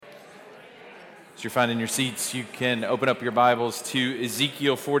As you're finding your seats, you can open up your Bibles to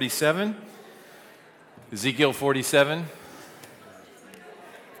Ezekiel 47. Ezekiel 47.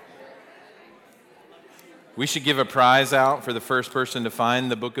 We should give a prize out for the first person to find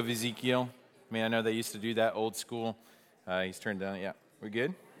the book of Ezekiel. I mean, I know they used to do that old school. He's turned down. Yeah, we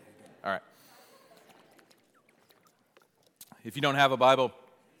good? All right. If you don't have a Bible,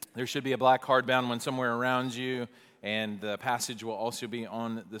 there should be a black hardbound one somewhere around you, and the passage will also be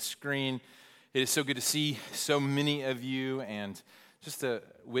on the screen. It is so good to see so many of you and just to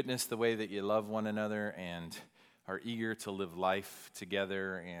witness the way that you love one another and are eager to live life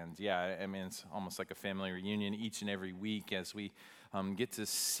together. And yeah, I mean, it's almost like a family reunion each and every week as we get to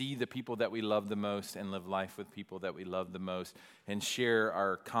see the people that we love the most and live life with people that we love the most and share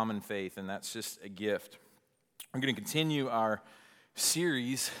our common faith, and that's just a gift. We're going to continue our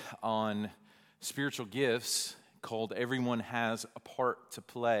series on spiritual gifts called Everyone Has a Part to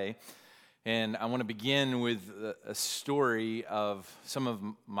Play. And I want to begin with a story of some of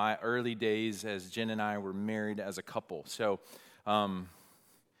my early days as Jen and I were married as a couple. So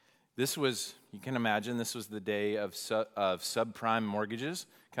this was, you can imagine, this was the day of subprime mortgages.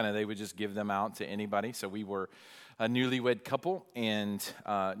 Kind of they would just give them out to anybody. So we were a newlywed couple, and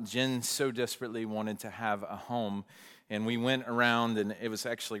Jen so desperately wanted to have a home. And we went around, and it was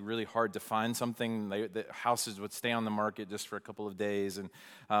actually really hard to find something. The houses would stay on the market just for a couple of days. And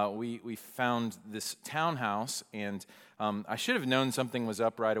we found this townhouse, and I should have known something was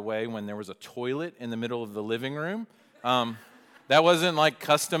up right away when there was a toilet in the middle of the living room. That wasn't like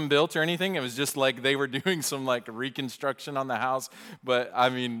custom built or anything. It was just like they were doing some like reconstruction on the house. But I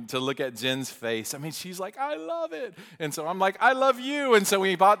mean, to look at Jen's face, I mean, she's like, I love it. And so I'm like, I love you. And so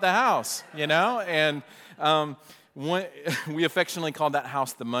we bought the house, you know? And we affectionately called that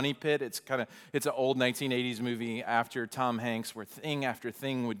house the Money Pit. It's an old 1980s movie after Tom Hanks where thing after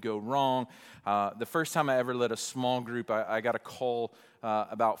thing would go wrong. The first time I ever led a small group, I got a call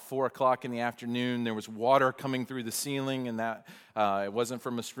about 4 o'clock in the afternoon. There was water coming through the ceiling, and that it wasn't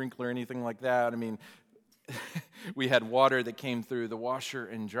from a sprinkler or anything like that. I mean, we had water that came through the washer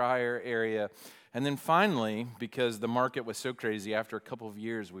and dryer area. And then finally, because the market was so crazy, after a couple of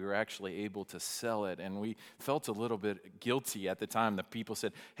years, we were actually able to sell it. And we felt a little bit guilty at the time. The people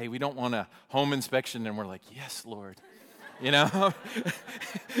said, hey, we don't want a home inspection. And we're like, yes, Lord. You know?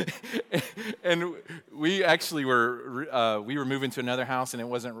 And we actually were moving to another house, and it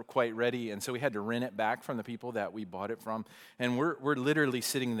wasn't quite ready. And so we had to rent it back from the people that we bought it from. And we're literally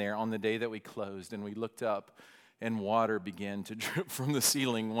sitting there on the day that we closed, and we looked up, and water began to drip from the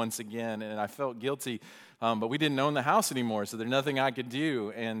ceiling once again. And I felt guilty, but we didn't own the house anymore, so there's nothing I could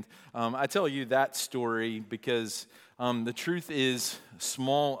do. And I tell you that story because the truth is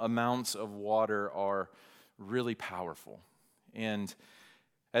small amounts of water are really powerful. And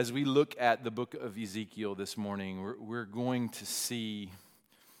as we look at the book of Ezekiel this morning, we're going to see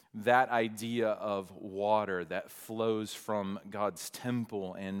that idea of water that flows from God's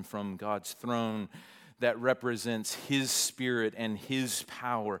temple and from God's throne that represents His Spirit and His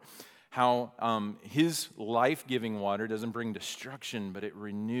power, how His life-giving water doesn't bring destruction, but it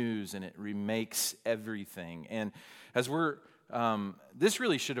renews and it remakes everything. And as this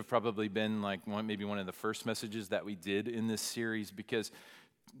really should have probably been like maybe one of the first messages that we did in this series, because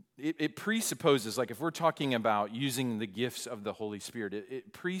it presupposes, like if we're talking about using the gifts of the Holy Spirit,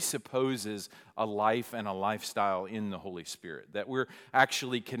 it presupposes a life and a lifestyle in the Holy Spirit, that we're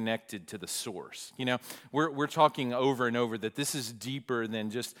actually connected to the source. You know, we're talking over and over that this is deeper than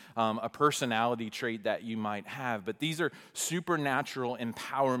just a personality trait that you might have, but these are supernatural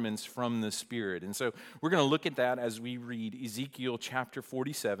empowerments from the Spirit. And so we're going to look at that as we read Ezekiel chapter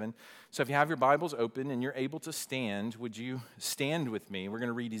 47. So if you have your Bibles open and you're able to stand, would you stand with me? We're going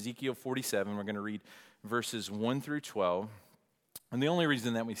to read Ezekiel 47. We're going to read verses 1 through 12. And the only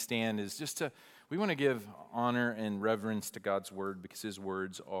reason that we stand is we want to give honor and reverence to God's word, because His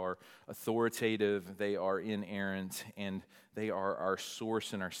words are authoritative, they are inerrant, and they are our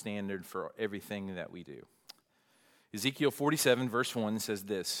source and our standard for everything that we do. Ezekiel 47 verse 1 says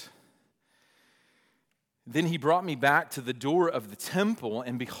this: Then he brought me back to the door of the temple,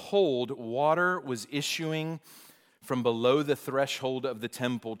 and behold, water was issuing from below the threshold of the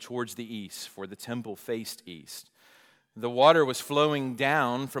temple towards the east, for the temple faced east. The water was flowing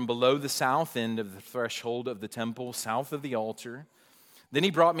down from below the south end of the threshold of the temple, south of the altar. Then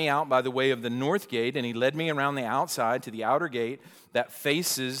he brought me out by the way of the north gate, and he led me around the outside to the outer gate that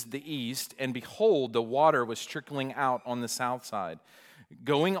faces the east, and behold, the water was trickling out on the south side.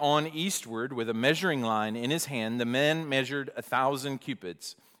 Going on eastward with a measuring line in his hand, the men measured 1,000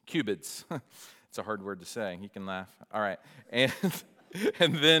 cubits. It's a hard word to say. You can laugh. All right. And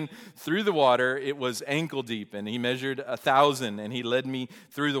And then through the water, it was ankle deep, and he measured 1,000, and he led me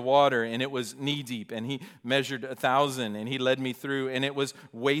through the water, and it was knee deep, and he measured 1,000, and he led me through, and it was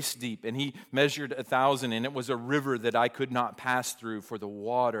waist deep, and he measured 1,000, and it was a river that I could not pass through, for the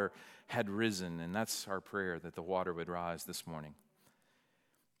water had risen. And that's our prayer, that the water would rise this morning.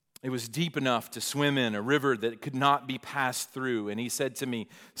 It was deep enough to swim in, a river that could not be passed through. And he said to me,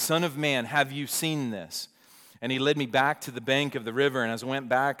 "Son of man, have you seen this?" And he led me back to the bank of the river. And as I went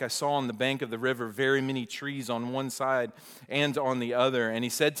back, I saw on the bank of the river very many trees on one side and on the other. And he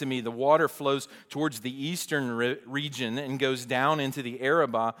said to me, "The water flows towards the eastern region and goes down into the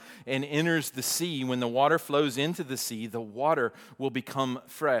Arabah and enters the sea. When the water flows into the sea, the water will become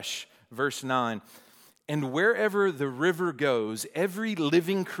fresh." Verse 9. "And wherever the river goes, every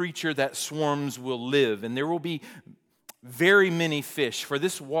living creature that swarms will live, and there will be very many fish. For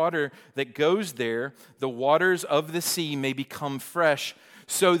this water that goes there, the waters of the sea may become fresh,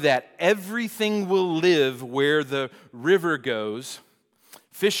 so that everything will live where the river goes.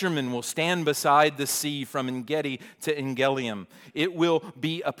 Fishermen will stand beside the sea from En-gedi to En-Eglaim. It will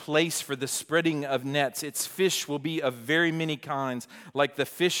be a place for the spreading of nets. Its fish will be of very many kinds, like the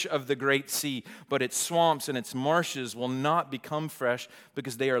fish of the great sea. But its swamps and its marshes will not become fresh,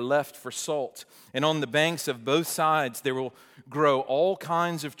 because they are left for salt. And on the banks of both sides there will grow all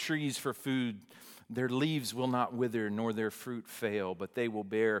kinds of trees for food. Their leaves will not wither, nor their fruit fail, but they will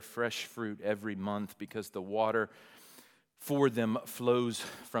bear fresh fruit every month, because the water for them flows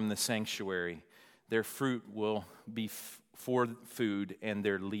from the sanctuary. Their fruit will be for food, and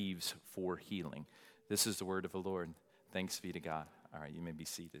their leaves for healing." This is the word of the Lord. Thanks be to God. All right, you may be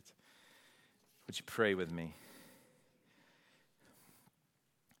seated. Would you pray with me?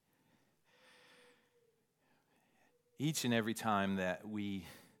 Each and every time that we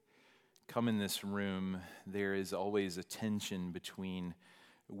come in this room, there is always a tension between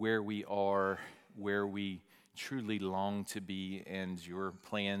where we are, where we truly long to be, and your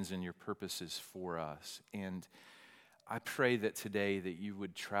plans and your purposes for us. And I pray that today that you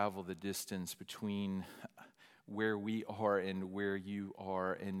would travel the distance between where we are and where you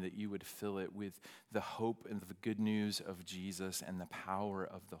are, and that you would fill it with the hope and the good news of Jesus and the power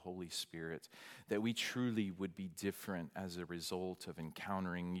of the Holy Spirit, that we truly would be different as a result of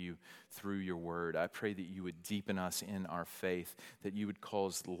encountering you through your word. I pray that you would deepen us in our faith, that you would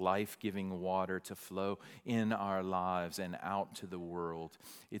cause life-giving water to flow in our lives and out to the world.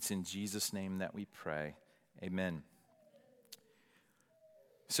 It's in Jesus' name that we pray. Amen.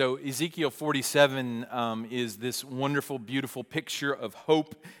 So Ezekiel 47 is this wonderful, beautiful picture of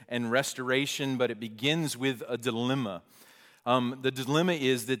hope and restoration, but it begins with a dilemma. The dilemma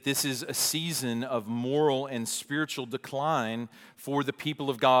is that this is a season of moral and spiritual decline for the people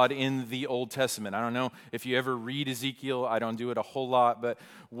of God in the Old Testament. I don't know if you ever read Ezekiel. I don't do it a whole lot, but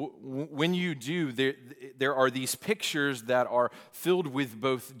when you do, there are these pictures that are filled with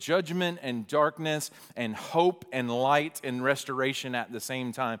both judgment and darkness and hope and light and restoration at the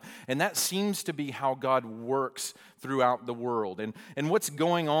same time. And that seems to be how God works throughout the world. And what's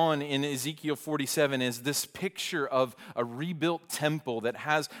going on in Ezekiel 47 is this picture of a rebuilt temple that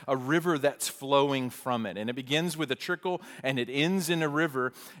has a river that's flowing from it. And it begins with a trickle and it ends in a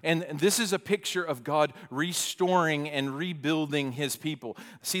river. And this is a picture of God restoring and rebuilding his people.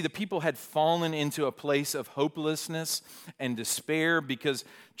 See, the people had fallen into a place of hopelessness and despair, because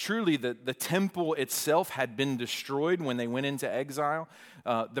truly the temple itself had been destroyed when they went into exile.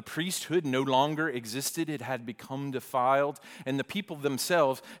 The priesthood no longer existed. It had become defiled. And the people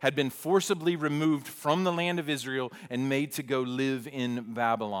themselves had been forcibly removed from the land of Israel and made to go live in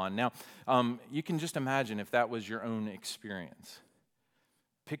Babylon. Now, you can just imagine if that was your own experience.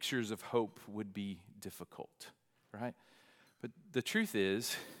 Pictures of hope would be difficult, right? But the truth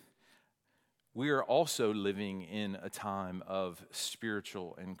is, we are also living in a time of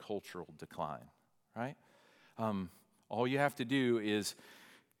spiritual and cultural decline, right? All you have to do is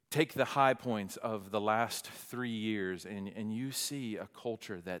take the high points of the last 3 years, and you see a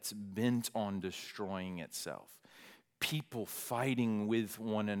culture that's bent on destroying itself. People fighting with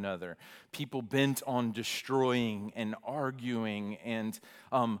one another. People bent on destroying and arguing, and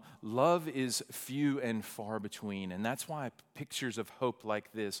love is few and far between. And that's why pictures of hope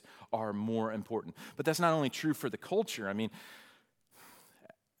like this are more important. But that's not only true for the culture. I mean,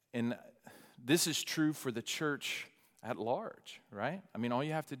 and this is true for the church at large, right? I mean, all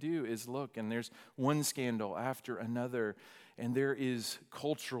you have to do is look, and there's one scandal after another, and there is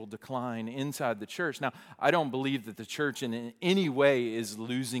cultural decline inside the church. Now, I don't believe that the church in any way is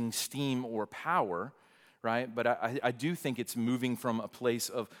losing steam or power, right? But I do think it's moving from a place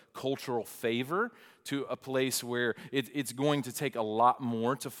of cultural favor to a place where it's going to take a lot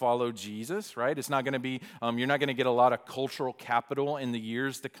more to follow Jesus, right? It's not going to be, you're not going to get a lot of cultural capital in the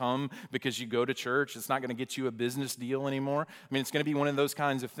years to come because you go to church. It's not going to get you a business deal anymore. I mean, it's going to be one of those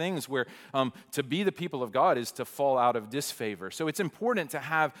kinds of things where to be the people of God is to fall out of disfavor. So it's important to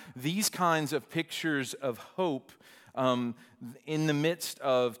have these kinds of pictures of hope in the midst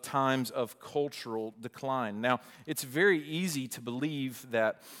of times of cultural decline. Now, it's very easy to believe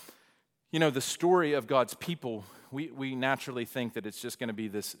that, the story of God's people, we naturally think that it's just going to be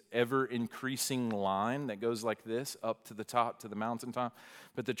this ever-increasing line that goes like this, up to the top, to the mountaintop.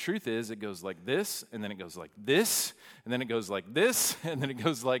 But the truth is, it goes like this, and then it goes like this, and then it goes like this, and then it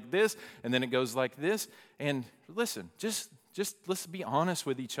goes like this, and then it goes like this. And listen, just let's be honest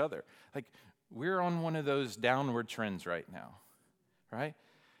with each other. Like, we're on one of those downward trends right now, right?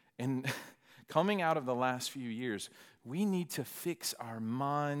 And coming out of the last few years, we need to fix our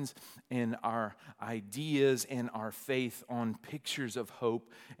minds and our ideas and our faith on pictures of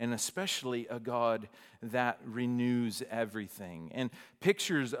hope, and especially a God that renews everything. And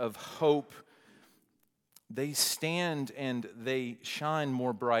pictures of hope, they stand and they shine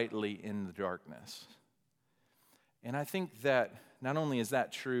more brightly in the darkness. And I think that not only is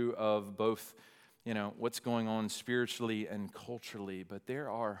that true of both, what's going on spiritually and culturally, but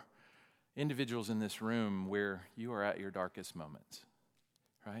there are individuals in this room where you are at your darkest moments,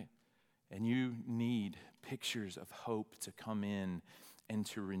 right? And you need pictures of hope to come in and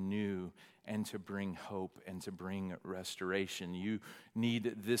to renew and to bring hope and to bring restoration. You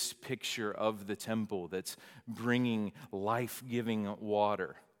need this picture of the temple that's bringing life-giving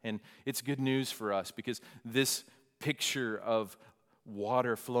water. And it's good news for us because this picture of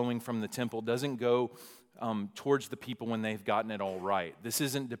water flowing from the temple doesn't go towards the people when they've gotten it all right. This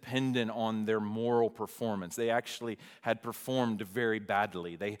isn't dependent on their moral performance. They actually had performed very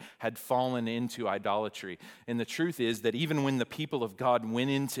badly. They had fallen into idolatry. And the truth is that even when the people of God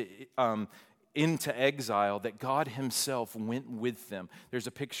went into exile, that God himself went with them. There's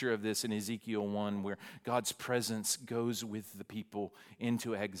a picture of this in Ezekiel 1 where God's presence goes with the people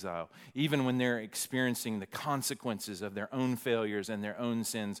into exile. Even when they're experiencing the consequences of their own failures and their own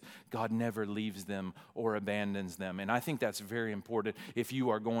sins, God never leaves them or abandons them. And I think that's very important. If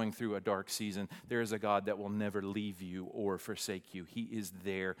you are going through a dark season, there is a God that will never leave you or forsake you. He is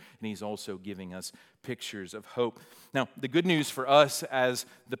there, and he's also giving us pictures of hope. Now, the good news for us as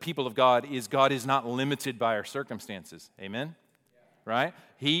the people of God is not limited by our circumstances. Amen? Right?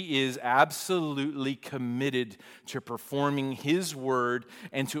 He is absolutely committed to performing his word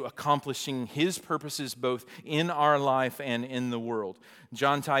and to accomplishing his purposes both in our life and in the world.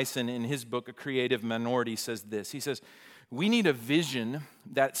 John Tyson, in his book, A Creative Minority, says this. He says, we need a vision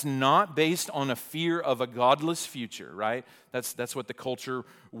that's not based on a fear of a godless future, right? That's what the culture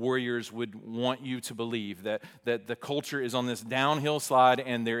warriors would want you to believe, that the culture is on this downhill slide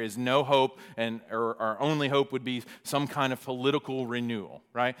and there is no hope, and our only hope would be some kind of political renewal,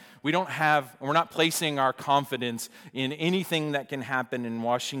 right? We're not placing our confidence in anything that can happen in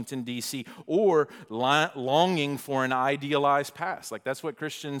Washington, D.C., or longing for an idealized past. Like, that's what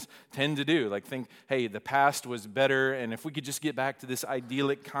Christians tend to do. Like, think, hey, the past was better, and if we could just get back to this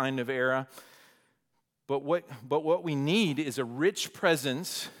idyllic kind of era. But what we need is a rich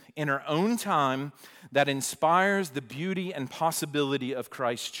presence in our own time that inspires the beauty and possibility of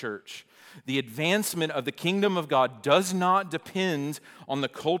Christ's church. The advancement of the kingdom of God does not depend on the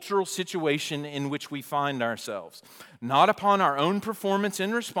cultural situation in which we find ourselves, not upon our own performance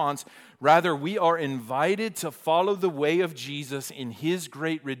in response. Rather, we are invited to follow the way of Jesus in his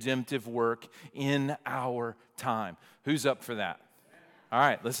great redemptive work in our time. Who's up for that? All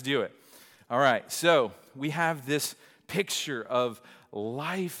right, let's do it. All right, so we have this picture of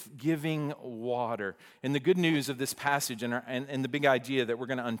life-giving water. And the good news of this passage and the big idea that we're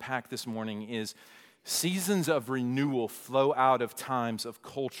going to unpack this morning is seasons of renewal flow out of times of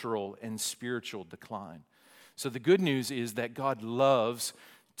cultural and spiritual decline. So the good news is that God loves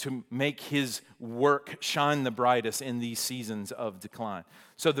to make his work shine the brightest in these seasons of decline.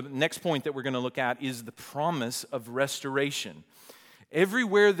 So the next point that we're going to look at is the promise of restoration.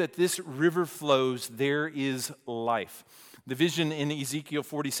 Everywhere that this river flows, there is life. The vision in Ezekiel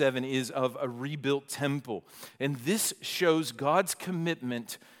 47 is of a rebuilt temple. And this shows God's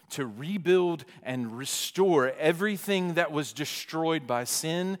commitment to rebuild and restore everything that was destroyed by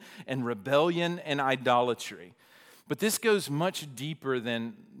sin and rebellion and idolatry. But this goes much deeper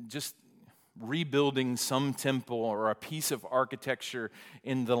than just rebuilding some temple or a piece of architecture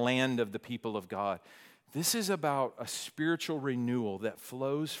in the land of the people of God. This is about a spiritual renewal that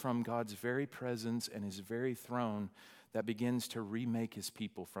flows from God's very presence and his very throne that begins to remake his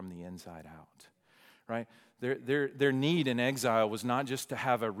people from the inside out, right? Their need in exile was not just to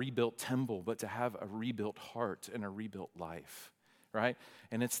have a rebuilt temple, but to have a rebuilt heart and a rebuilt life, right?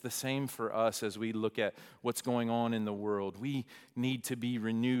 And it's the same for us as we look at what's going on in the world. We need to be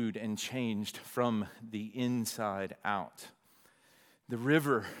renewed and changed from the inside out. The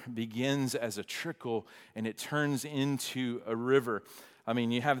river begins as a trickle and it turns into a river. I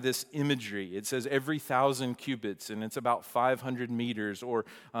mean, you have this imagery. It says every 1,000 cubits, and it's about 500 meters or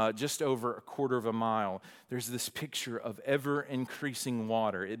just over a quarter of a mile. There's this picture of ever-increasing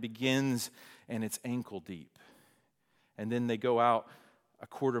water. It begins and it's ankle deep. And then they go out a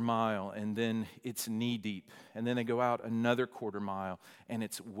quarter mile, and then it's knee deep. And then they go out another quarter mile, and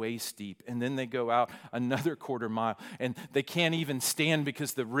it's waist deep. And then they go out another quarter mile, and they can't even stand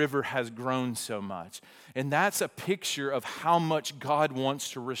because the river has grown so much. And that's a picture of how much God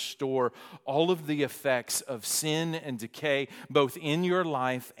wants to restore all of the effects of sin and decay, both in your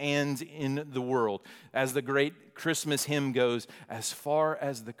life and in the world. As the great Christmas hymn goes, as far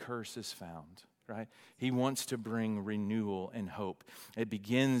as the curse is found. Right? He wants to bring renewal and hope. It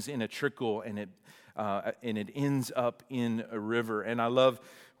begins in a trickle and it ends up in a river. And I love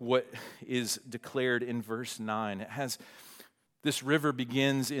what is declared in verse 9. It has this river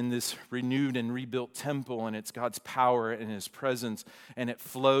begins in this renewed and rebuilt temple, and it's God's power and his presence, and it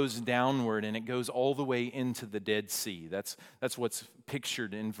flows downward and it goes all the way into the Dead Sea. That's what's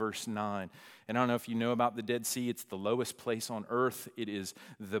pictured in verse 9. And I don't know if you know about the Dead Sea. It's the lowest place on earth. It is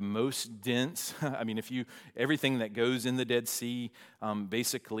the most dense. I mean, everything that goes in the Dead Sea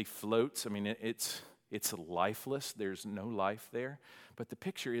basically floats. I mean, it's lifeless. There's no life there. But the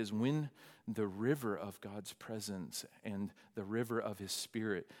picture is when the river of God's presence and the river of his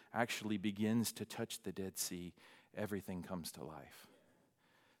Spirit actually begins to touch the Dead Sea, everything comes to life.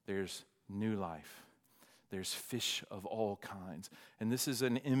 There's new life. There's fish of all kinds. And this is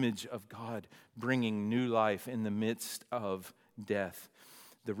an image of God bringing new life in the midst of death.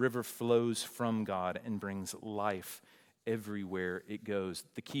 The river flows from God and brings life everywhere it goes.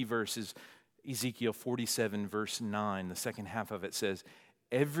 The key verse is Ezekiel 47, verse 9. The second half of it says,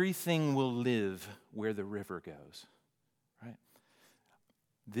 everything will live where the river goes. Right?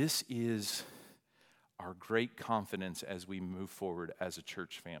 This is our great confidence as we move forward as a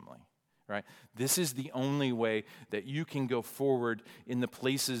church family. Right? This is the only way that you can go forward in the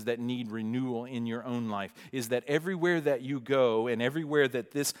places that need renewal in your own life, is that everywhere that you go and everywhere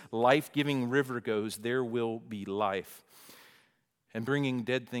that this life-giving river goes, there will be life. And bringing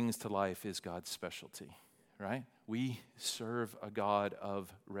dead things to life is God's specialty, right? We serve a God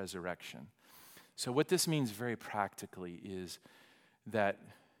of resurrection. So what this means very practically is that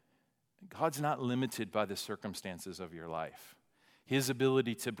God's not limited by the circumstances of your life. His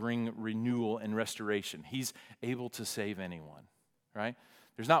ability to bring renewal and restoration. He's able to save anyone, right?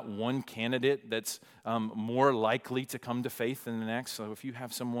 There's not one candidate that's more likely to come to faith than the next. So if you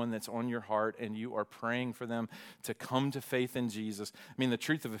have someone that's on your heart and you are praying for them to come to faith in Jesus, I mean, the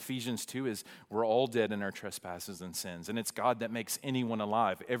truth of Ephesians 2 is we're all dead in our trespasses and sins, and it's God that makes anyone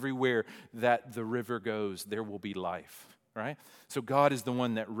alive. Everywhere that the river goes, there will be life. Right? So God is the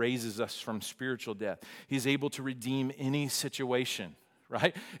one that raises us from spiritual death. He's able to redeem any situation,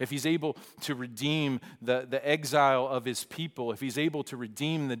 right? If he's able to redeem the exile of his people, if he's able to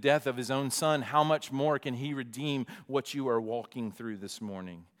redeem the death of his own son, how much more can he redeem what you are walking through this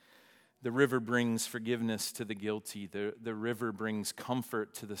morning? The river brings forgiveness to the guilty. The river brings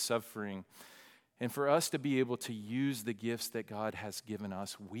comfort to the suffering. And for us to be able to use the gifts that God has given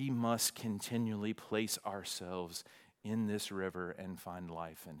us, we must continually place ourselves in this river and find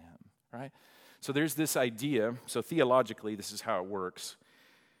life in him, right? So there's this idea. So theologically, this is how it works.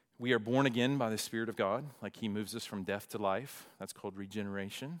 We are born again by the Spirit of God, like he moves us from death to life. That's called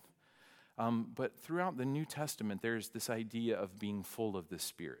regeneration. But throughout the New Testament, there's this idea of being full of the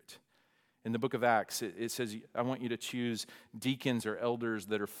Spirit. In the book of Acts, it says, I want you to choose deacons or elders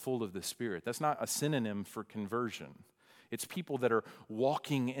that are full of the Spirit. That's not a synonym for conversion. It's people that are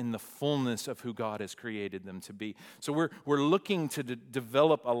walking in the fullness of who God has created them to be. So we're looking to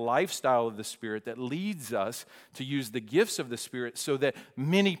develop a lifestyle of the Spirit that leads us to use the gifts of the Spirit so that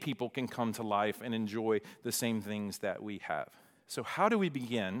many people can come to life and enjoy the same things that we have. So how do we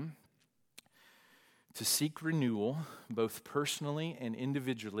begin to seek renewal, both personally and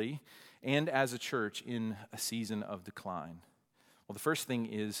individually, and as a church in a season of decline? Well, the first thing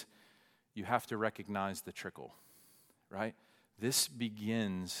is you have to recognize the trickle. Right? This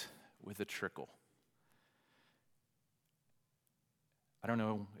begins with a trickle. I don't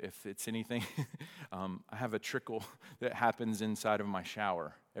know if it's anything. I have a trickle that happens inside of my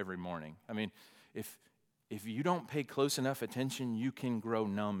shower every morning. I mean, if you don't pay close enough attention, you can grow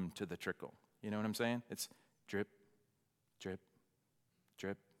numb to the trickle. You know what I'm saying? It's drip, drip,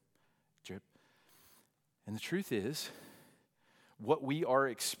 drip, drip. And the truth is, what we are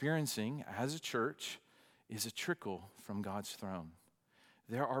experiencing as a church is a trickle from God's throne.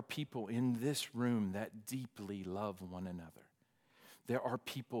 There are people in this room that deeply love one another. There are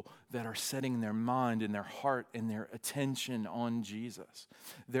people that are setting their mind and their heart and their attention on Jesus.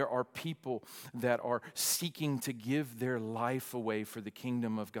 There are people that are seeking to give their life away for the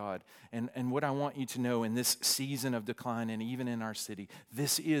kingdom of God. And what I want you to know in this season of decline and even in our city,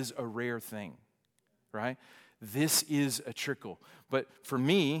 this is a rare thing, right? This is a trickle. But for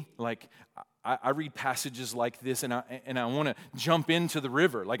me, like, I read passages like this and I want to jump into the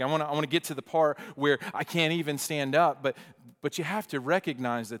river. Like I want to get to the part where I can't even stand up. But you have to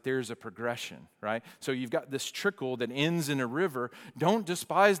recognize that there's a progression, right? So you've got this trickle that ends in a river. Don't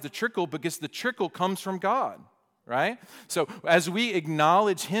despise the trickle because the trickle comes from God, right? So as we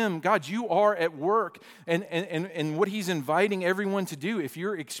acknowledge Him, God, you are at work. And what He's inviting everyone to do, if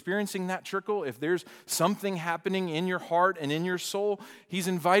you're experiencing that trickle, if there's something happening in your heart and in your soul, He's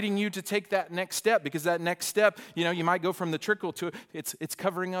inviting you to take that next step, because that next step, you might go from the trickle to it's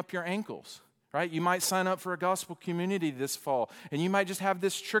covering up your ankles. Right? You might sign up for a gospel community this fall, and you might just have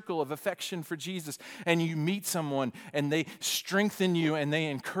this trickle of affection for Jesus, and you meet someone, and they strengthen you, and they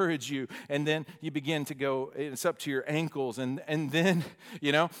encourage you, and then you begin to go, it's up to your ankles, and then,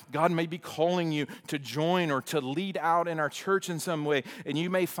 God may be calling you to join or to lead out in our church in some way, and you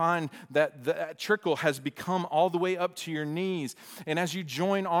may find that that trickle has become all the way up to your knees, and as you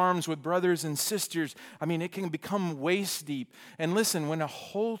join arms with brothers and sisters, it can become waist deep. And listen, when a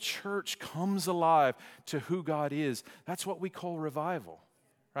whole church comes alive to who God is, that's what we call revival,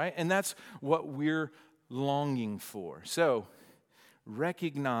 right? And that's what we're longing for. So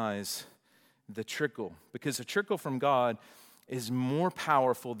recognize the trickle, because a trickle from God is more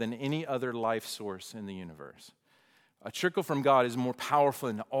powerful than any other life source in the universe. A trickle from God is more powerful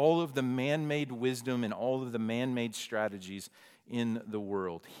than all of the man-made wisdom and all of the man-made strategies in the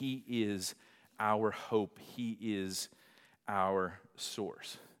world. He is our hope. He is our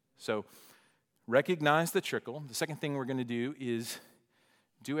source. So recognize the trickle. The second thing we're going to do is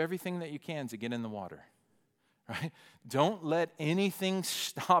do everything that you can to get in the water, right? Don't let anything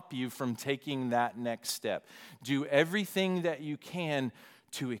stop you from taking that next step. Do everything that you can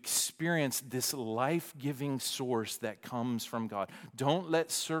to experience this life-giving source that comes from God. Don't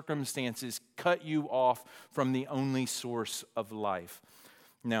let circumstances cut you off from the only source of life.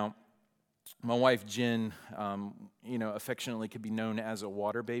 Now, my wife, Jen, affectionately could be known as a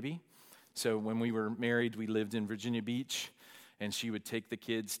water baby. So when we were married, we lived in Virginia Beach, and she would take the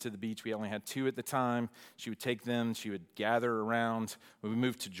kids to the beach. We only had 2 at the time. She would take them. She would gather around. When we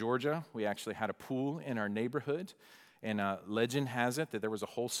moved to Georgia, we actually had a pool in our neighborhood, and legend has it that there was a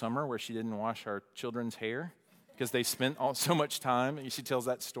whole summer where she didn't wash our children's hair because they spent so much time. She tells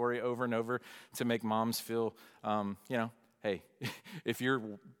that story over and over to make moms feel, hey, if you're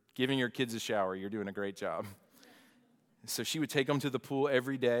giving your kids a shower, you're doing a great job. So she would take them to the pool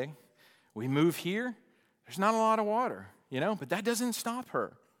every day. We move here, there's not a lot of water, but that doesn't stop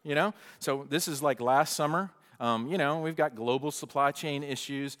her, So this is like last summer, we've got global supply chain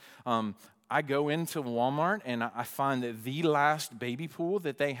issues. I go into Walmart and I find that the last baby pool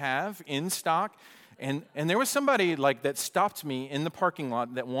that they have in stock, and there was somebody that stopped me in the parking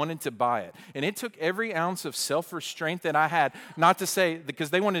lot that wanted to buy it. And it took every ounce of self-restraint that I had, not to say, because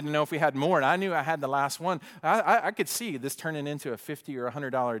they wanted to know if we had more, and I knew I had the last one. I could see this turning into a $50 or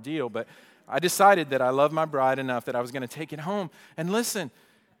 $100 deal, but I decided that I love my bride enough that I was going to take it home. And listen,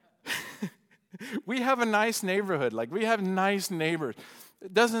 we have a nice neighborhood. We have nice neighbors.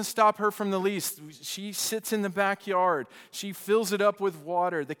 It doesn't stop her from the least. She sits in the backyard. She fills it up with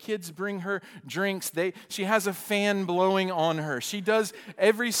water. The kids bring her drinks. She has a fan blowing on her. She does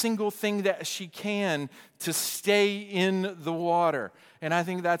every single thing that she can to stay in the water. And I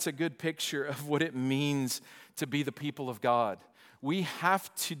think that's a good picture of what it means to be the people of God. We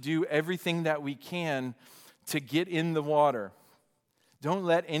have to do everything that we can to get in the water. Don't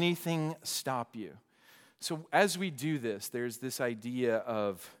let anything stop you. So as we do this, there's this idea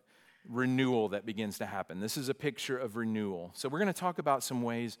of renewal that begins to happen. This is a picture of renewal. So we're going to talk about some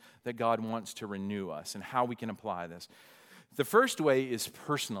ways that God wants to renew us and how we can apply this. The first way is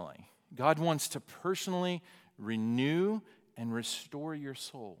personally. God wants to personally renew and restore your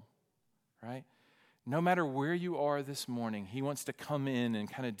soul, right? No matter where you are this morning, he wants to come in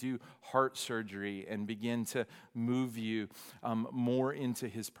and kind of do heart surgery and begin to move you more into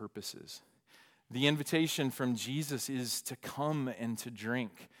his purposes. The invitation from Jesus is to come and to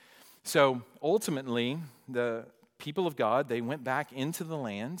drink. So ultimately, the people of God, they went back into the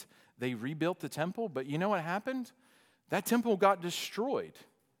land. They rebuilt the temple, but you know what happened? That temple got destroyed,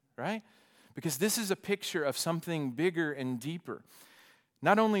 right? Because this is a picture of something bigger and deeper.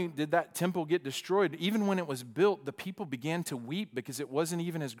 Not only did that temple get destroyed, even when it was built, the people began to weep because it wasn't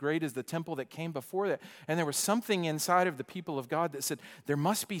even as great as the temple that came before that. And there was something inside of the people of God that said, there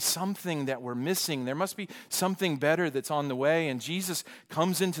must be something that we're missing. There must be something better that's on the way. And Jesus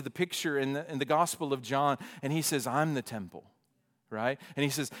comes into the picture in the Gospel of John, and he says, I'm the temple. Right? And he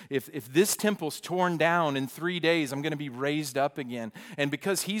says, if this temple's torn down in 3 days, I'm going to be raised up again. And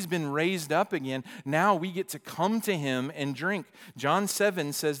because he's been raised up again, now we get to come to him and drink. John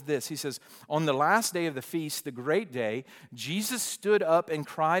 7 says this. He says, on the last day of the feast, the great day, Jesus stood up and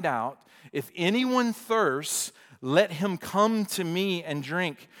cried out, if anyone thirsts, let him come to me and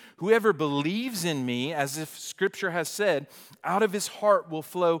drink. Whoever believes in me, as if Scripture has said, out of his heart will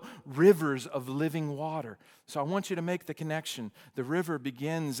flow rivers of living water. So I want you to make the connection. The river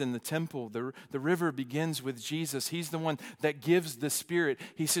begins in the temple. The river begins with Jesus. He's the one that gives the Spirit.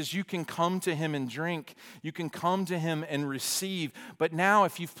 He says you can come to him and drink. You can come to him and receive. But now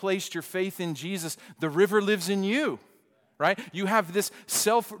if you've placed your faith in Jesus, the river lives in you. Right? You have this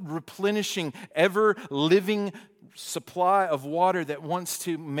self-replenishing, ever-living supply of water that wants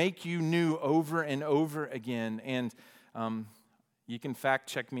to make you new over and over again. And you can fact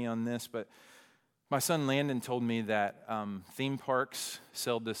check me on this, but my son Landon told me that theme parks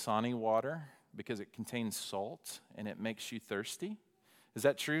sell Dasani water because it contains salt and it makes you thirsty. Is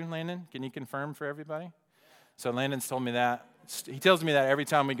that true, Landon? Can you confirm for everybody? So Landon's told me that. He tells me that every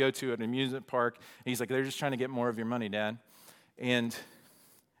time we go to an amusement park. He's like, they're just trying to get more of your money, Dad. And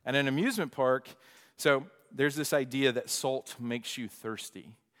at an amusement park, so there's this idea that salt makes you thirsty.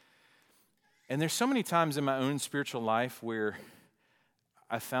 And there's so many times in my own spiritual life where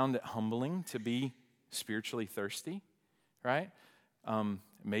I found it humbling to be spiritually thirsty, right?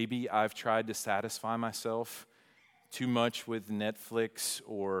 Maybe I've tried to satisfy myself too much with Netflix,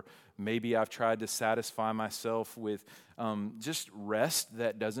 or maybe I've tried to satisfy myself with just rest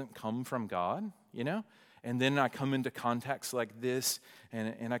that doesn't come from God, you know? And then I come into contexts like this,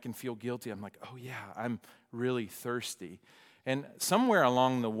 and I can feel guilty. I'm like, oh yeah, I'm really thirsty. And somewhere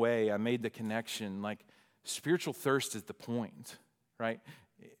along the way, I made the connection, like spiritual thirst is the point, right?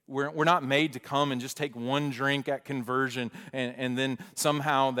 We're not made to come and just take one drink at conversion and then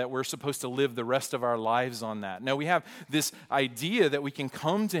somehow that we're supposed to live the rest of our lives on that. No, we have this idea that we can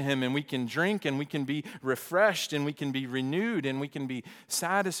come to him and we can drink and we can be refreshed and we can be renewed and we can be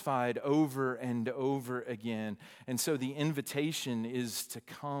satisfied over and over again. And so the invitation is to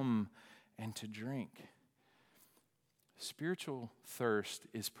come and to drink. Spiritual thirst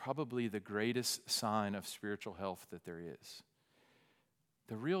is probably the greatest sign of spiritual health that there is.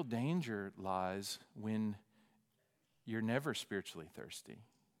 The real danger lies when you're never spiritually thirsty,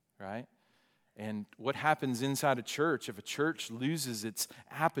 right? And what happens inside a church, if a church loses its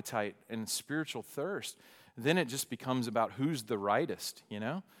appetite and spiritual thirst, then it just becomes about who's the rightest, you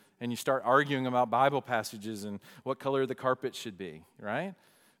know? And you start arguing about Bible passages and what color the carpet should be, right?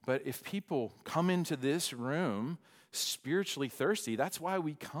 But if people come into this room spiritually thirsty, that's why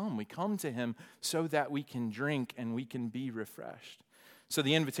we come. We come to him so that we can drink and we can be refreshed. So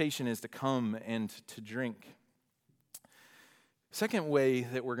the invitation is to come and to drink. Second way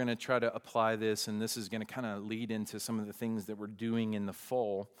that we're going to try to apply this, and this is going to kind of lead into some of the things that we're doing in the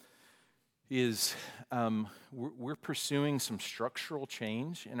fall, is we're pursuing some structural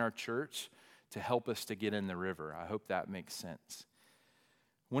change in our church to help us to get in the river. I hope that makes sense.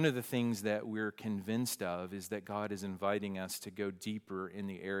 One of the things that we're convinced of is that God is inviting us to go deeper in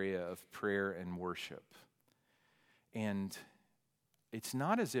the area of prayer and worship. And it's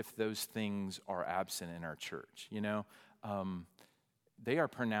not as if those things are absent in our church, you know. They are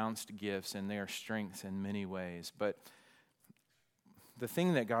pronounced gifts and they are strengths in many ways. But the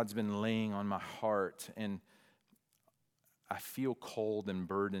thing that God's been laying on my heart, and I feel cold and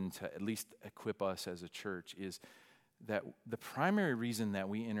burdened to at least equip us as a church, is that the primary reason that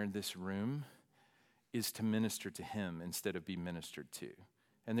we entered this room is to minister to him instead of be ministered to.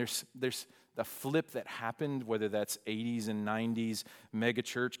 And there's the flip that happened, whether that's 80s and 90s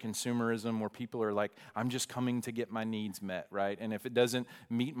megachurch consumerism where people are like, I'm just coming to get my needs met, right? And if it doesn't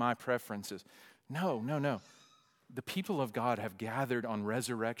meet my preferences. No. the people of God have gathered on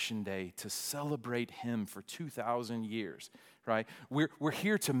Resurrection Day to celebrate him for 2,000 years, right? We're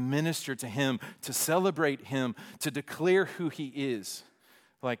here to minister to him, to celebrate him, to declare who he is.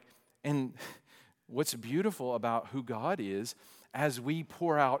 And what's beautiful about who God is, as we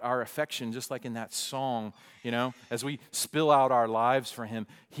pour out our affection, just like in that song, as we spill out our lives for him,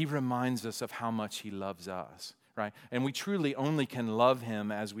 he reminds us of how much he loves us, right? And we truly only can love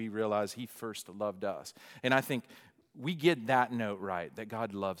him as we realize he first loved us. And I think we get that note right, that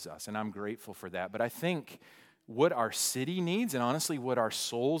God loves us, and I'm grateful for that. But I think what our city needs, and honestly what our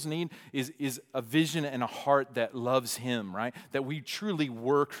souls need, is a vision and a heart that loves him, right? That we truly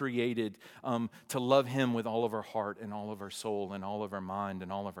were created to love him with all of our heart and all of our soul and all of our mind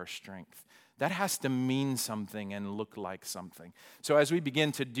and all of our strength. That has to mean something and look like something. So as we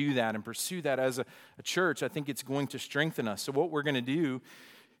begin to do that and pursue that as a church, I think it's going to strengthen us. So what we're going to do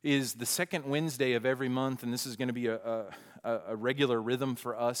is the second Wednesday of every month, and this is going to be a regular rhythm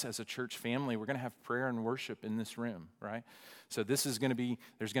for us as a church family, we're going to have prayer and worship in this room, right? So this is going to be,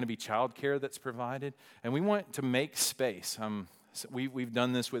 there's going to be childcare that's provided, and we want to make space. So we've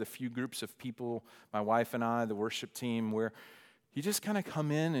done this with a few groups of people, my wife and I, the worship team, where you just kind of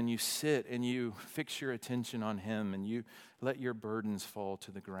come in and you sit and you fix your attention on him and you let your burdens fall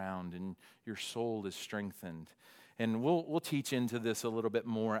to the ground and your soul is strengthened. And we'll teach into this a little bit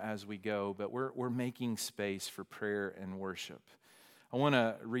more as we go, but we're making space for prayer and worship. I want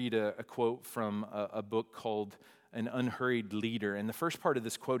to read a quote from a book called An Unhurried Leader. And the first part of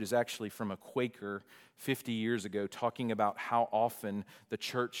this quote is actually from a Quaker 50 years ago, talking about how often the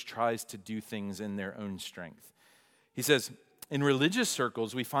church tries to do things in their own strength. He says, "In religious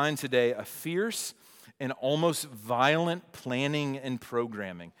circles, we find today a fierce and almost violent planning and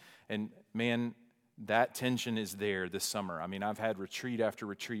programming." And man, that tension is there this summer. I mean, I've had retreat after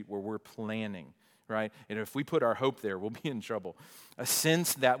retreat where we're planning, right? And if we put our hope there, we'll be in trouble. A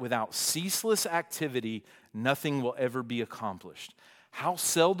sense that without ceaseless activity, nothing will ever be accomplished. How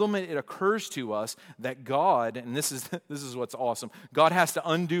seldom it occurs to us that God, and this is what's awesome, God has to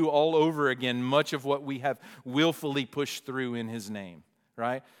undo all over again much of what we have willfully pushed through in his name,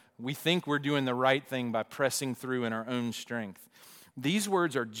 right? We think we're doing the right thing by pressing through in our own strength. These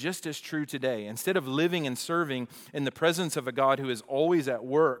words are just as true today. Instead of living and serving in the presence of a God who is always at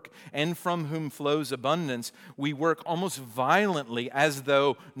work and from whom flows abundance, we work almost violently as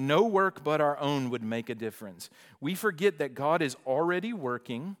though no work but our own would make a difference. We forget that God is already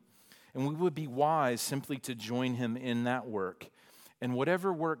working, and we would be wise simply to join him in that work. And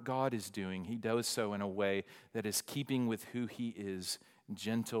whatever work God is doing, he does so in a way that is keeping with who he is,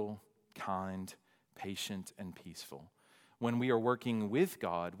 gentle, kind, patient, and peaceful. When we are working with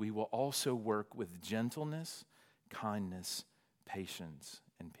God, we will also work with gentleness, kindness, patience,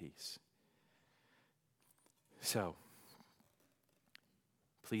 and peace. So,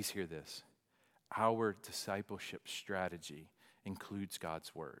 please hear this. Our discipleship strategy includes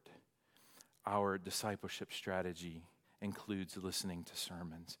God's word. Our discipleship strategy includes listening to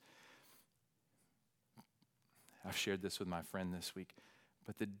sermons. I've shared this with my friend this week,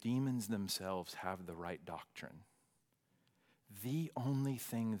 but the demons themselves have the right doctrine. The only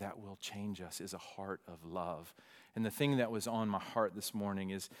thing that will change us is a heart of love. And the thing that was on my heart this morning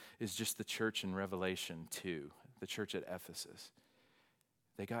is just the church in Revelation 2, the church at Ephesus.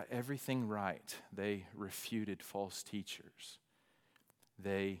 They got everything right. They refuted false teachers.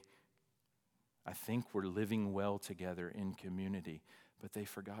 I think, were living well together in community, but they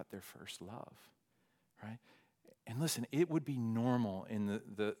forgot their first love, right? And listen, it would be normal in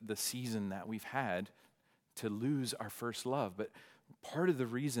the season that we've had to lose our first love. But part of the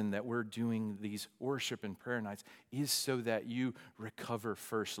reason that we're doing these worship and prayer nights is so that you recover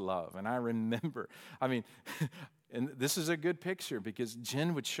first love. And I remember, and this is a good picture because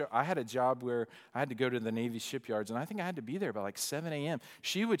Jen would show, I had a job where I had to go to the Navy shipyards, and I think I had to be there by like 7 a.m.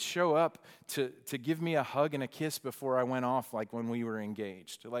 She would show up to give me a hug and a kiss before I went off, like when we were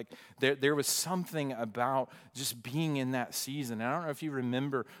engaged. Like there was something about just being in that season. And I don't know if you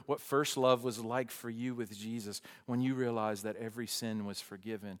remember what first love was like for you with Jesus when you realized that every sin was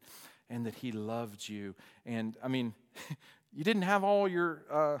forgiven and that he loved you. And you didn't have all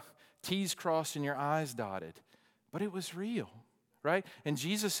your T's crossed and your I's dotted. But it was real, right? And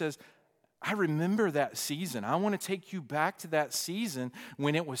Jesus says, I remember that season. I want to take you back to that season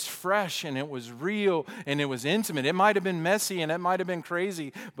when it was fresh and it was real and it was intimate. It might have been messy and it might have been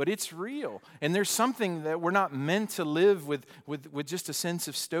crazy, but it's real. And there's something that we're not meant to live with just a sense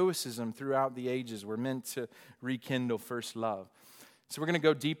of stoicism throughout the ages. We're meant to rekindle first love. So we're going to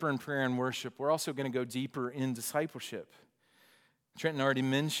go deeper in prayer and worship. We're also going to go deeper in discipleship. Trenton already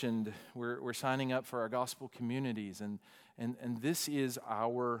mentioned we're signing up for our gospel communities, and this is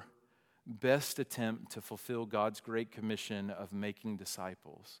our best attempt to fulfill God's great commission of making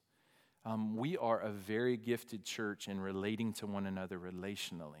disciples. We are a very gifted church in relating to one another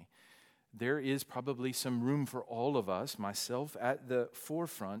relationally. There is probably some room for all of us, myself at the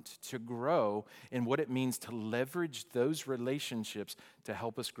forefront, to grow in what it means to leverage those relationships to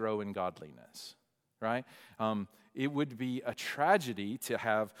help us grow in godliness, right? It would be a tragedy to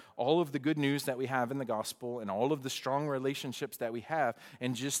have all of the good news that we have in the gospel and all of the strong relationships that we have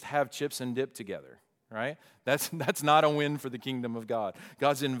and just have chips and dip together, right? That's not a win for the kingdom of God.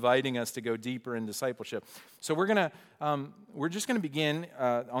 God's inviting us to go deeper in discipleship. So we're just gonna begin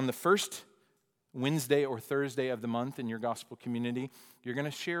on the first Wednesday or Thursday of the month in your gospel community. You're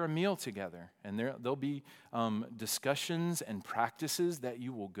gonna share a meal together, and there'll be discussions and practices that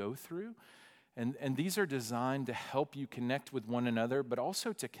you will go through. And these are designed to help you connect with one another, but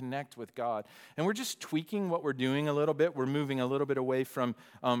also to connect with God. And we're just tweaking what we're doing a little bit. We're moving a little bit away from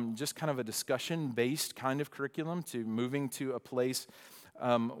just kind of a discussion-based kind of curriculum to moving to a place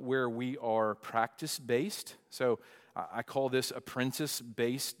where we are practice-based. So I call this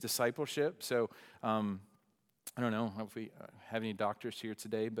apprentice-based discipleship. So I don't know if we have any doctors here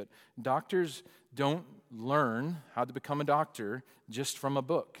today, but doctors don't learn how to become a doctor just from a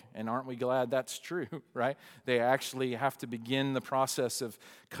book. And aren't we glad that's true, right? They actually have to begin the process of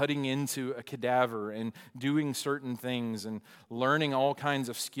cutting into a cadaver and doing certain things and learning all kinds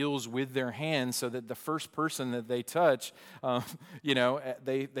of skills with their hands so that the first person that they touch,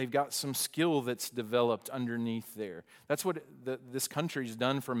 they've got some skill that's developed underneath there. That's what this country's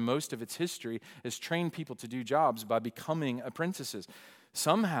done for most of its history, is train people to do jobs by becoming apprentices.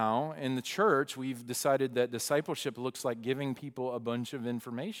 Somehow, in the church, we've decided that discipleship looks like giving people a bunch of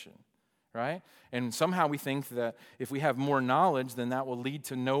information, right? And somehow we think that if we have more knowledge, then that will lead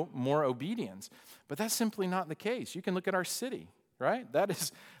to more obedience. But that's simply not the case. You can look at our city, right? That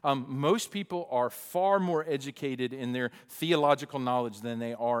is, most people are far more educated in their theological knowledge than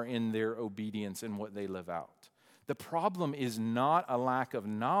they are in their obedience and what they live out. The problem is not a lack of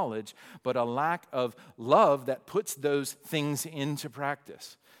knowledge, but a lack of love that puts those things into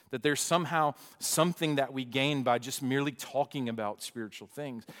practice. That there's somehow something that we gain by just merely talking about spiritual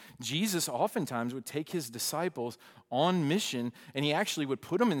things. Jesus oftentimes would take his disciples on mission, and he actually would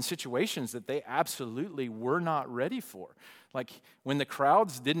put them in situations that they absolutely were not ready for. Like when the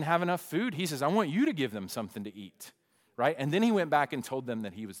crowds didn't have enough food, he says, I want you to give them something to eat, right? And then he went back and told them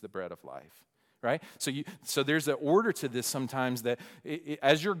that he was the bread of life. Right? So there's an order to this sometimes that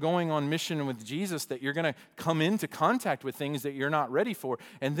as you're going on mission with Jesus, that you're going to come into contact with things that you're not ready for,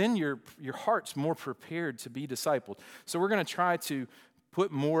 and then your heart's more prepared to be discipled. So we're going to try to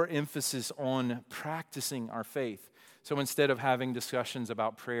put more emphasis on practicing our faith. So instead of having discussions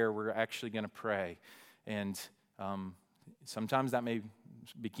about prayer, we're actually going to pray. And sometimes that may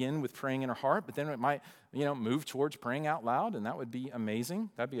begin with praying in our heart, but then it might, move towards praying out loud, and that would be amazing.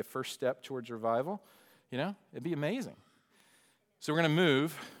 That'd be a first step towards revival. It'd be amazing. So we're going to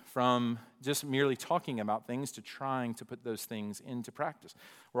move from just merely talking about things to trying to put those things into practice.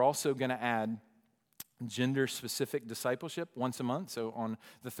 We're also going to add gender-specific discipleship once a month. So on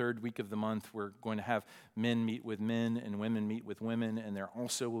the third week of the month, we're going to have men meet with men and women meet with women, and there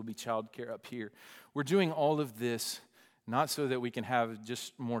also will be childcare up here. We're doing all of this not so that we can have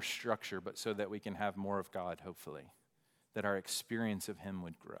just more structure, but so that we can have more of God, hopefully, that our experience of him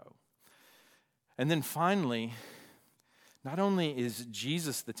would grow. And then finally, not only is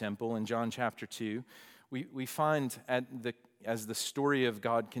Jesus the temple in John chapter 2, we find as the story of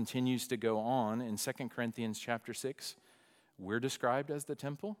God continues to go on in 2 Corinthians chapter 6, we're described as the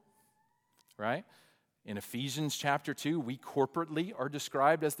temple, right? In Ephesians chapter 2, we corporately are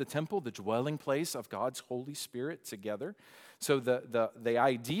described as the temple, the dwelling place of God's Holy Spirit together. So the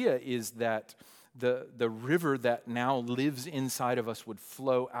idea is that the river that now lives inside of us would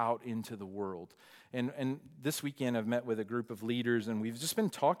flow out into the world. And this weekend I've met with a group of leaders, and we've just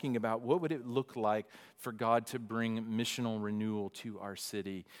been talking about what would it look like for God to bring missional renewal to our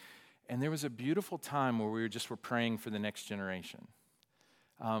city. And there was a beautiful time where we were praying for the next generation.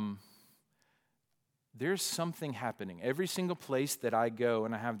 There's something happening. Every single place that I go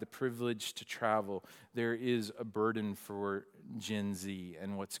and I have the privilege to travel, there is a burden for Gen Z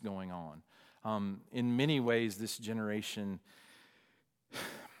and what's going on. In many ways, this generation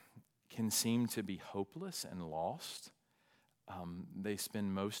can seem to be hopeless and lost. They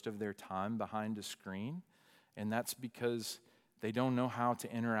spend most of their time behind a screen, and that's because they don't know how to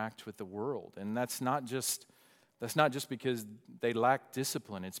interact with the world. And that's not just because they lack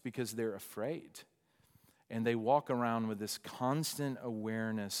discipline. It's because they're afraid. and they walk around with this constant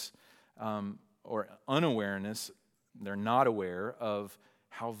awareness or unawareness. They're not aware of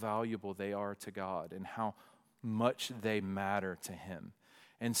how valuable they are to God and how much they matter to Him.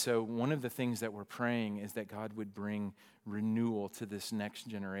 And so one of the things that we're praying is that God would bring renewal to this next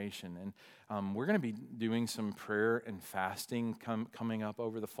generation. And we're going to be doing some prayer and fasting coming up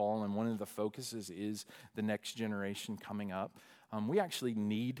over the fall, and one of the focuses is the next generation coming up. We actually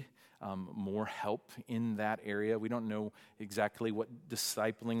need more help in that area. We don't know exactly what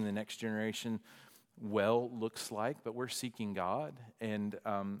discipling the next generation looks like, but we're seeking God, and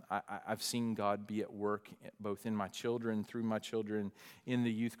I've seen God be at work both in my children, through my children, in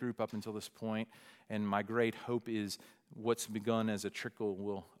the youth group up until this point, and my great hope is what's begun as a trickle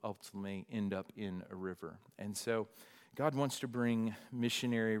will ultimately end up in a river. And so God wants to bring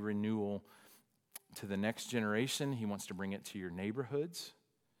missionary renewal to the next generation. He wants to bring it to your neighborhoods,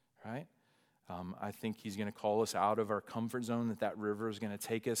 right? I think He's going to call us out of our comfort zone, that river is going to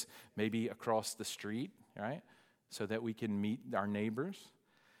take us maybe across the street, right? So that we can meet our neighbors.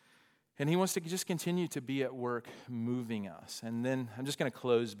 And He wants to just continue to be at work moving us. And then I'm just going to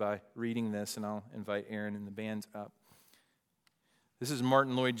close by reading this, and I'll invite Aaron and the band up. This is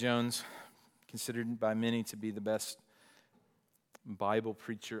Martin Lloyd-Jones, considered by many to be the best Bible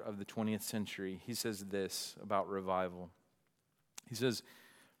preacher of the 20th century. He says this about revival. He says,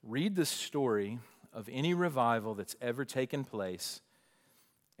 "Read the story of any revival that's ever taken place,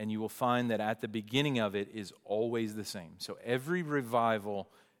 and you will find that at the beginning of it is always the same." So every revival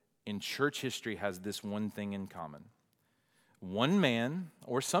in church history has this one thing in common. One man,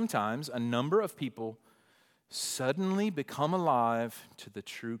 or sometimes a number of people, suddenly become alive to the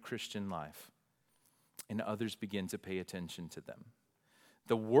true Christian life, and others begin to pay attention to them.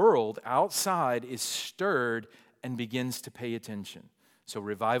 The world outside is stirred and begins to pay attention. So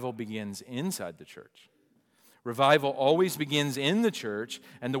revival begins inside the church. Revival always begins in the church,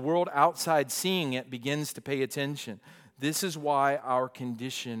 and the world outside seeing it begins to pay attention. This is why our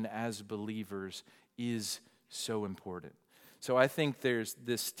condition as believers is so important. So I think there's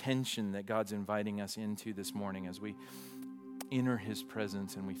this tension that God's inviting us into this morning as we enter His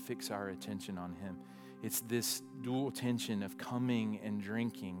presence and we fix our attention on Him. It's this dual tension of coming and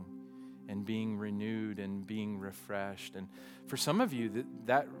drinking and being renewed and being refreshed. And for some of you,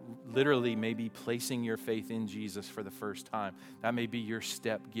 that literally may be placing your faith in Jesus for the first time. That may be your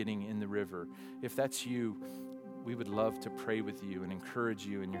step getting in the river. If that's you, we would love to pray with you and encourage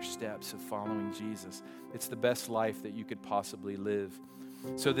you in your steps of following Jesus. It's the best life that you could possibly live.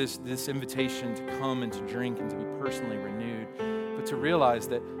 So this invitation to come and to drink and to be personally renewed, but to realize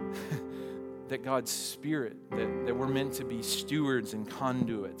that that God's Spirit, that we're meant to be stewards and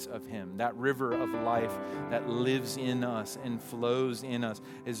conduits of Him. That river of life that lives in us and flows in us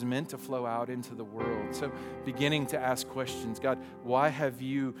is meant to flow out into the world. So beginning to ask questions, God, why have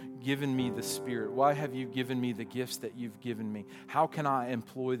you given me the Spirit? Why have you given me the gifts that you've given me? How can I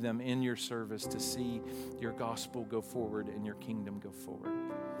employ them in your service to see your gospel go forward and your kingdom go forward?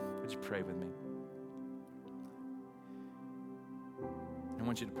 Would you pray with me? I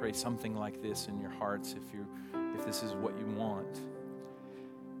want you to pray something like this in your hearts if this is what you want.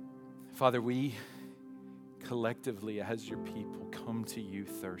 Father, we collectively as your people come to you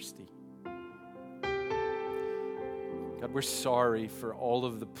thirsty. God, we're sorry for all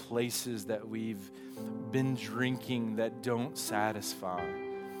of the places that we've been drinking that don't satisfy,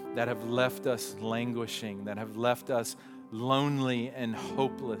 that have left us languishing, that have left us lonely and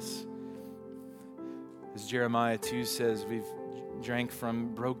hopeless. As Jeremiah 2 says, we've drank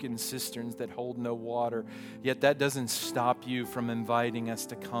from broken cisterns that hold no water. Yet that doesn't stop you from inviting us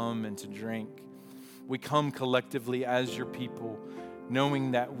to come and to drink. We come collectively as your people,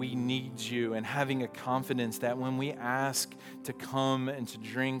 knowing that we need you and having a confidence that when we ask to come and to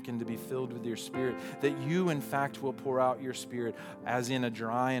drink and to be filled with your Spirit, that you in fact will pour out your Spirit as in a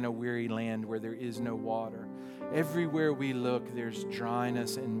dry and a weary land where there is no water. Everywhere we look, there's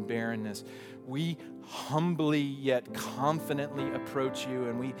dryness and barrenness. We humbly yet confidently approach you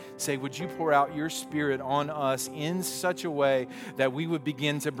and we say, would you pour out your Spirit on us in such a way that we would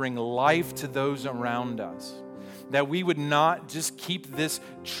begin to bring life to those around us? That we would not just keep this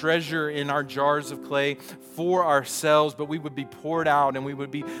treasure in our jars of clay for ourselves, but we would be poured out and we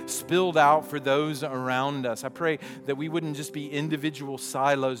would be spilled out for those around us. I pray that we wouldn't just be individual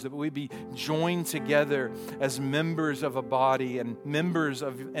silos, that we'd be joined together as members of a body and members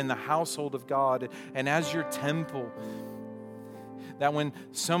in the household of God and as your temple. That when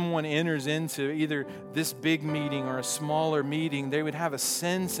someone enters into either this big meeting or a smaller meeting, they would have a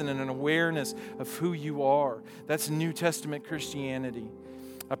sense and an awareness of who you are. That's New Testament Christianity.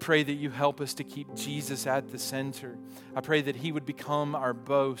 I pray that you help us to keep Jesus at the center. I pray that he would become our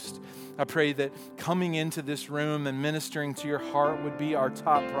boast. I pray that coming into this room and ministering to your heart would be our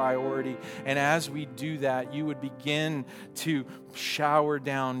top priority. And as we do that, you would begin to shower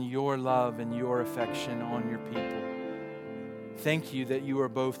down your love and your affection on your people. Thank you that you are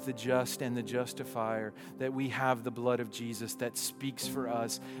both the just and the justifier, that we have the blood of Jesus that speaks for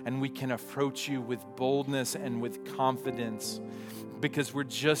us, and we can approach you with boldness and with confidence because we're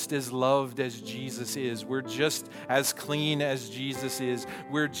just as loved as Jesus is. We're just as clean as Jesus is.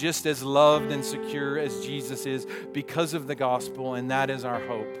 We're just as loved and secure as Jesus is because of the gospel, and that is our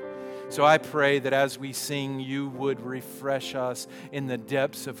hope. So I pray that as we sing, you would refresh us in the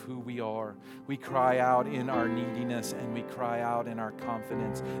depths of who we are. We cry out in our neediness, and we cry out in our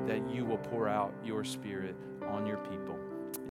confidence that you will pour out your Spirit on your people.